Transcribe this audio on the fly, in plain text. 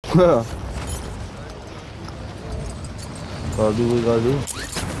Gotta do what we gotta do.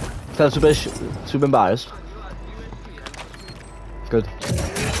 Felt super embarrassed. Good.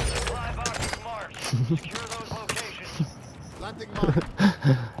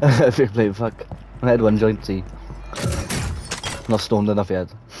 Fair play, fuck. I had one joint, see. Not stoned enough yet.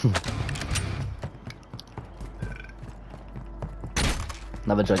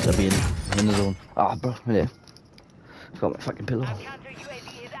 Another joint to be in the zone. Ah, bro, yeah. Forgot my fucking pillow.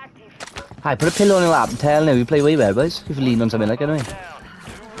 Hi, put a pillow on your lap and tell now you play way better, boys. If you lean on something like that, anyway.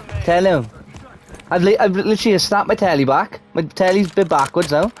 Tell now. I've literally snapped my telly back. My telly's a bit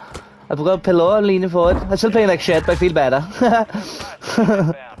backwards now. I've got a pillow, I'm leaning forward. I'm still playing like shit, but I feel better.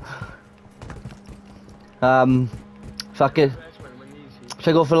 Fuck it. Should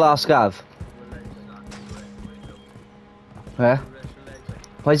I go for the last scav? Yeah?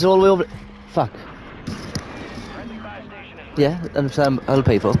 Why is it all the way over? Fuck. Yeah, 100% I'll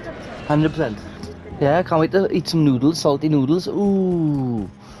pay for. 100%. Yeah, I can't wait to eat some noodles, salty noodles. Ooh.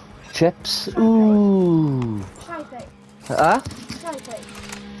 Chips. Ooh. Ah?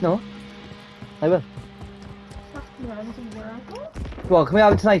 No. I will. Well, can we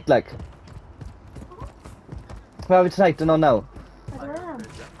have it tonight, like? Can we have it tonight or not now?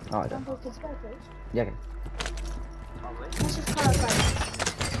 Oh, I don't. Yeah, okay.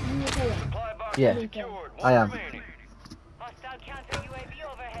 Yeah, I am.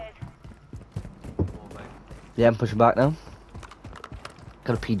 Yeah, I'm pushing back now.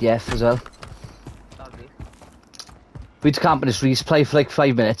 Got a PDF as well. We just camp in the streets, play for like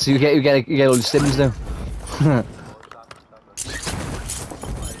 5 minutes. You get all the stims now.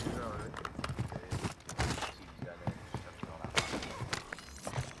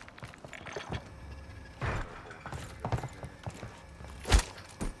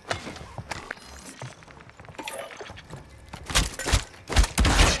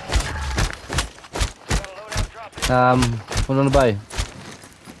 What do you want to buy?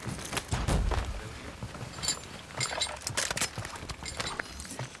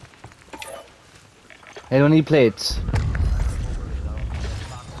 Anyone need plates?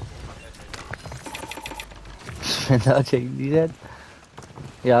 No, you said?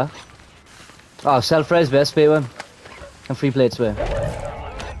 Yeah. Oh, self-res best pay one. And free plates where?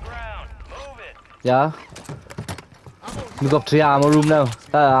 Yeah. We go up to the ammo room now.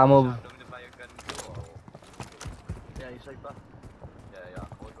 Ammo.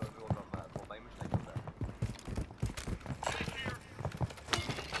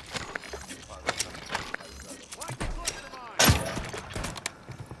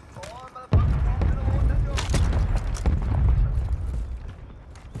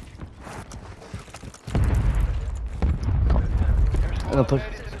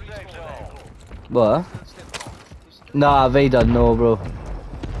 What? Nah, they don't know, bro.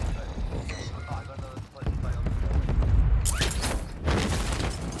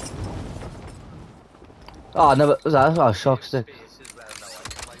 Oh, no, was that? Oh, shock stick.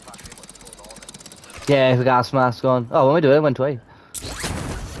 Yeah, the gas mask on. Oh, what am I doing? I went away.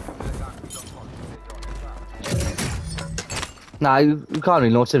 Nah, you can't really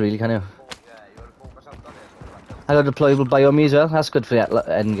notice it, really, can you? I got deployable bio me as well. That's good for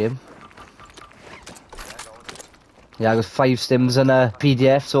the end game. Yeah, I got 5 stims and a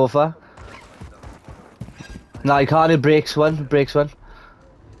PDF so far. No, you can't. It breaks one.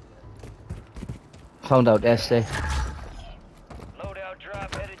 Found out yesterday. Loadout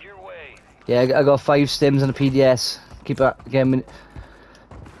drop headed your way. Yeah, I got 5 stims and a PDS. Keep it again.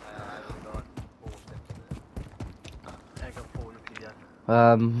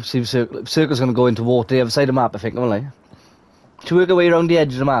 See, Circle's gonna go into water the other side of the map, I think, won't I? To work our way around the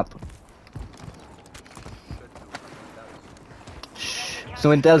edge of the map. Shh. There's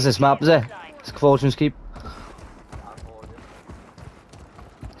no intels this map, is there? It's Fortune's Keep.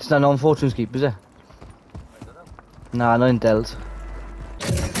 It's not on Fortune's Keep, is it? Nah, no intels.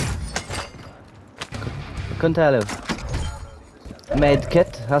 I couldn't tell you. Med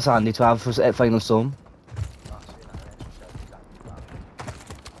kit, that's handy to have for Final Storm.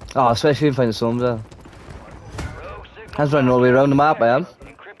 Oh, especially in Final Storms, yeah. I was running all the way around the map, I am.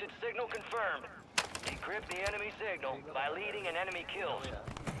 Encrypted signal confirmed. Decrypt the enemy signal by leading an enemy kills.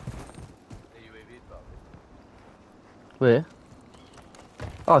 Where?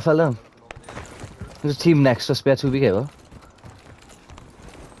 Oh, I fell down. There's a team next to us, better to be careful.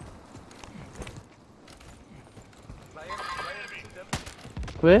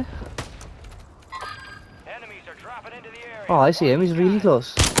 Where? Enemies are dropping into the area. Oh, I see him, he's really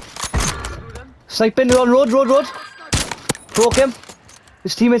close. Sniping on road. Broke him.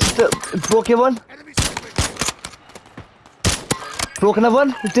 His teammates broke him one. Broken another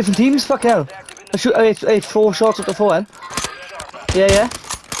one? Different teams? Fuck hell. I shoot, I 4 shots at the forehand. Yeah, yeah.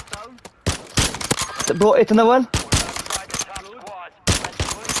 Bro, hit another one.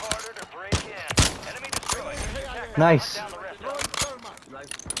 Nice.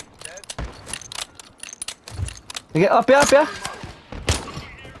 You get up here, up here.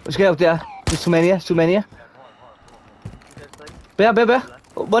 Let's get out there. There's too many here, too many here. Bear, bear, bear.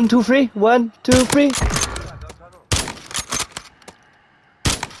 1, 2, 3. 1, 2, 3.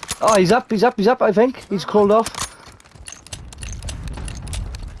 Oh, he's up, I think. He's crawled off.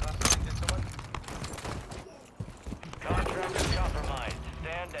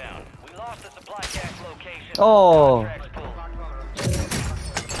 Oh.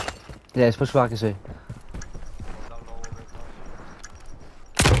 Yeah, let's push back, I see.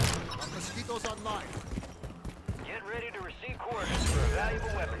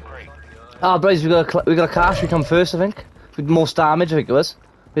 Ah, boys, we got a cash. We come first, I think. With most damage, I think it was.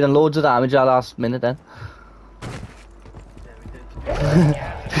 We done loads of damage at last minute then.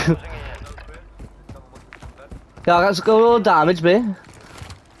 Yeah, let's go all damage, mate.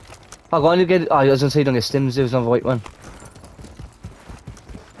 Oh, go on, you get. Oh, I was gonna say you don't get stims. There was another white one.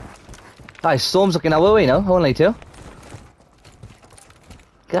 Aye, Storm's looking our way now. I won't lie to you.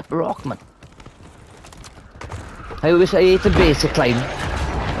 Get up rock, man. I wish I ate the basic climb.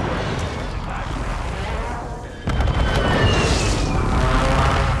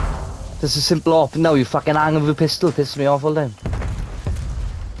 This is simple op. Now you fucking hang with a pistol. Pisses me off all the time.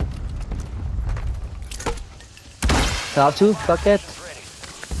 I have to. Fuck it.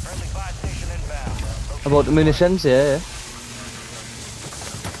 About the munitions, yeah.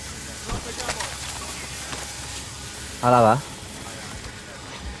 I'll have that.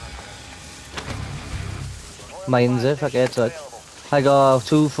 Mine's it, fuck it, so I got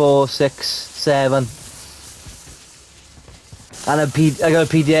 2, 4, 6, 7. And I got a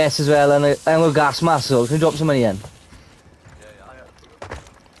PDS as well, and I got a gas mask, so can you drop some money in?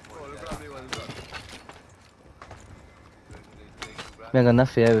 We ain't got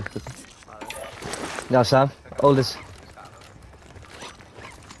enough here. Yeah, Sam, hold this.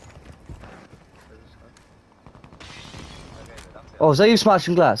 Oh, is that you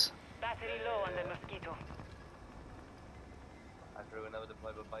smashing glass? Battery low on the mosquito. I threw another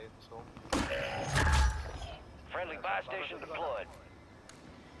deployable by the storm. Friendly buy station deployed.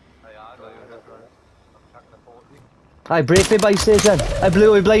 I break the buy station. I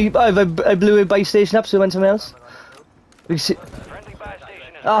blew a buy station up, so I went somewhere else. We see.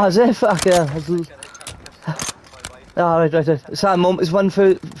 Oh, is it? Fuck yeah. Oh, right. Sam, is one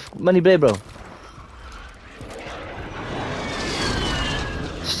for money blade, bro.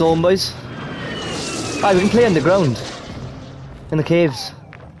 Storm, boys. Aye, we can play underground. In the caves.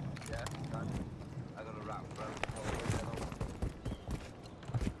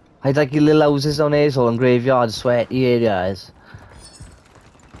 I'd like your little houses down here, so in graveyards, sweaty areas.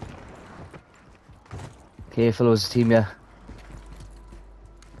 Careful, was the team here.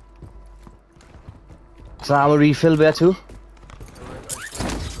 So I'm a refill there too.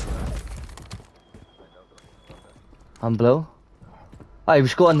 I'm blow. Aye, we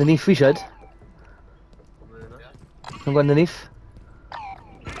should go underneath, we should. Can go underneath.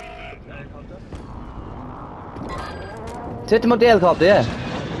 Take them out the helicopter, yeah.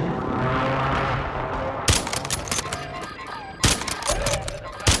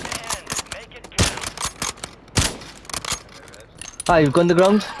 Aye, you've gone to the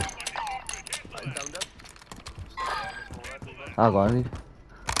ground. Go on.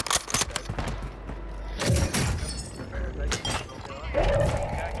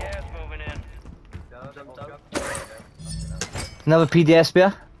 Another PDS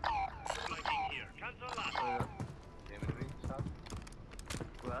spear.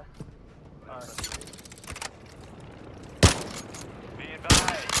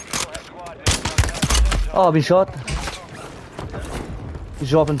 Oh, I've been shot.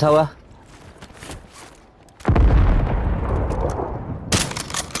 He's dropping tower.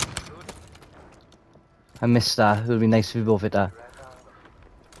 I missed that. It would be nice if we both hit that.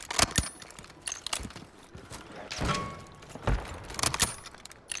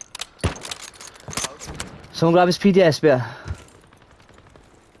 Someone grab his PDS spear.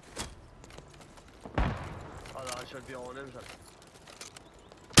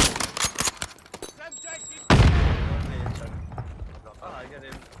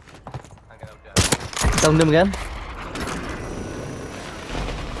 Downed him again.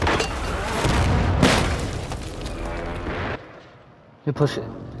 You push it.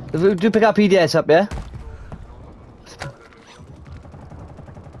 Do you pick up PDS up, yeah?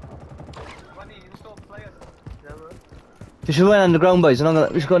 We should run underground, boys.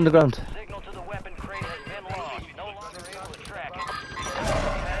 We should go underground. Signal to the weapon crate has been lost. No longer able to track it.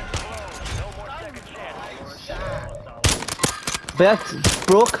 Path closed. No more second chances. Back,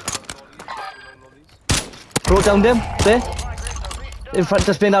 broke. Broke down them. There. In front,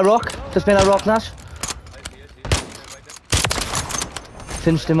 just behind that rock. Just behind that rock, Nash.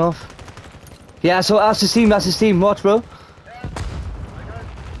 Finished him off. Yeah, so that's his team, Watch, bro.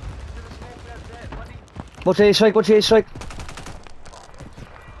 Watch A strike,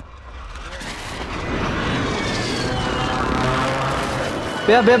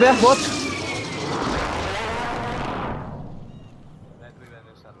 Bear, watch.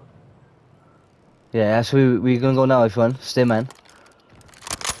 Yeah, so we gonna go now, everyone. Stay, man.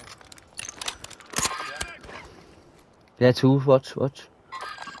 Yeah, 2, watch.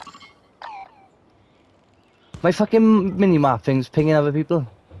 My fucking mini-map thing's pinging other people.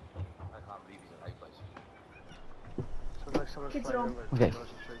 Okay.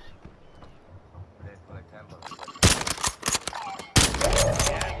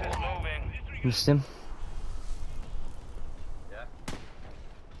 Missed him.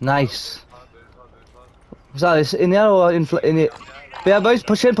 Nice. Was that in there or in it? Yeah, boys,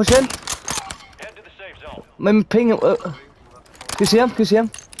 push in. Head to the safe zone. I'm pinging. You see him? He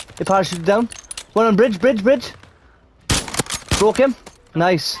parachuted down. One on bridge. Broke him.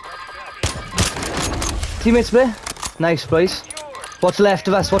 Nice. Teammates, play. Nice, boys. Watch left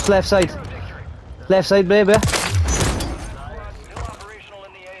of us. Watch left side. Left side, baby. Still operational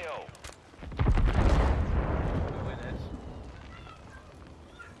in the AO.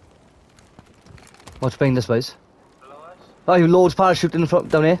 Watch behind this, boys. Oh, you loads parachuting in front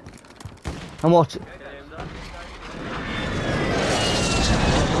down here. And watch.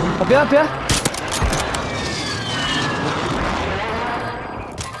 Up here.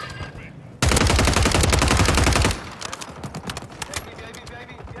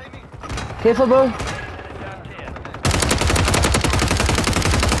 Careful, bro.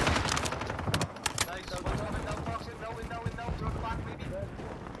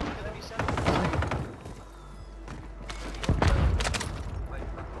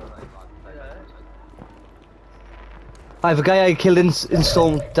 I have a guy I killed in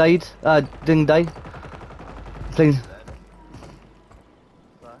storm died. Didn't die. Playing.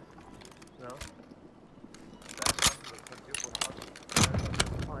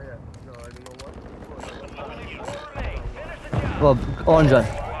 Well, orange one.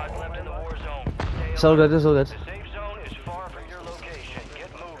 Squad left in the war zone. Stay It's all good. The safe zone is far from your location.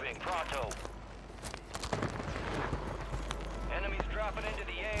 Get moving, pronto. Enemies dropping into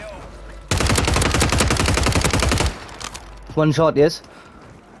the AO. One shot, yes.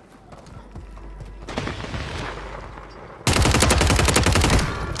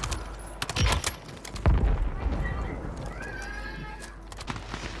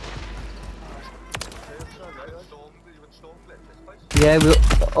 Yeah,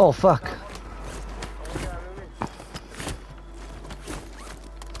 oh fuck.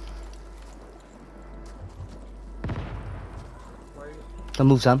 Don't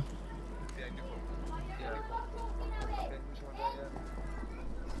move, Sam.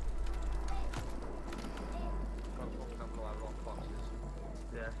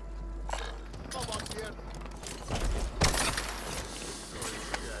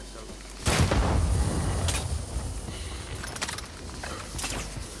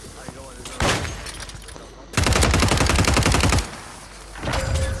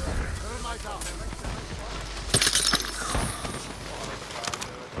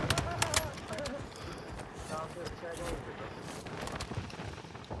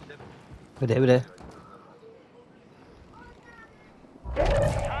 We're there.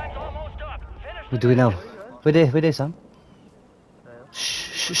 Time's almost up. Finish We do it now. We're there, Sam.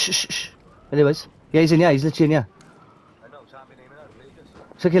 Shh. Anyways. Yeah, he's in, yeah, he's literally in, yeah.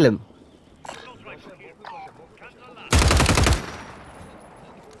 So kill him.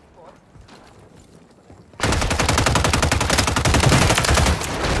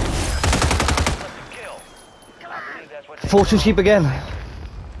 Fortune sheep again.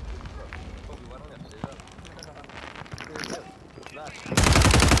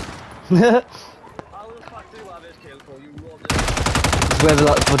 Where the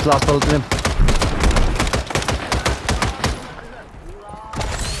last bullet in him.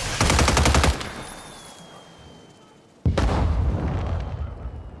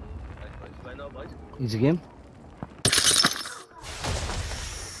 Easy game.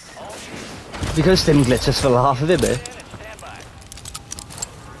 Because Stim glitches for half of it, mate.